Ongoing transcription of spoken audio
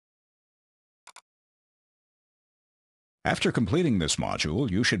After completing this module,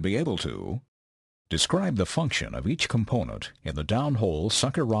 you should be able to describe the function of each component in the downhole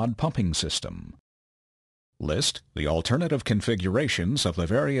sucker rod pumping system. List the alternative configurations of the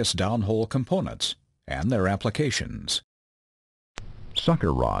various downhole components and their applications.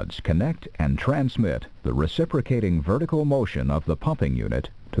 Sucker rods connect and transmit the reciprocating vertical motion of the pumping unit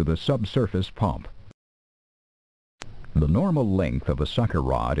to the subsurface pump. The normal length of a sucker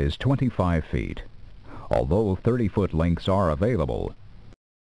rod is 25 feet, although 30-foot lengths are available.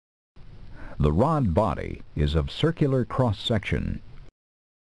 The rod body is of circular cross-section.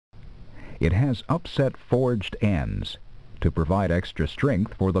 It has upset forged ends to provide extra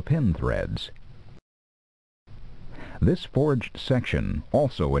strength for the pin threads. This forged section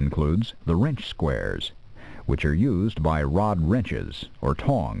also includes the wrench squares, which are used by rod wrenches or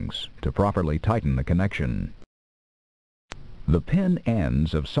tongs to properly tighten the connection. The pin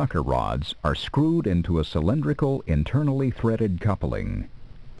ends of sucker rods are screwed into a cylindrical internally threaded coupling.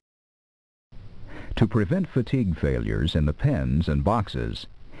 To prevent fatigue failures in the pins and boxes,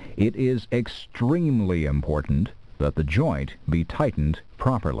 it is extremely important that the joint be tightened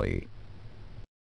properly.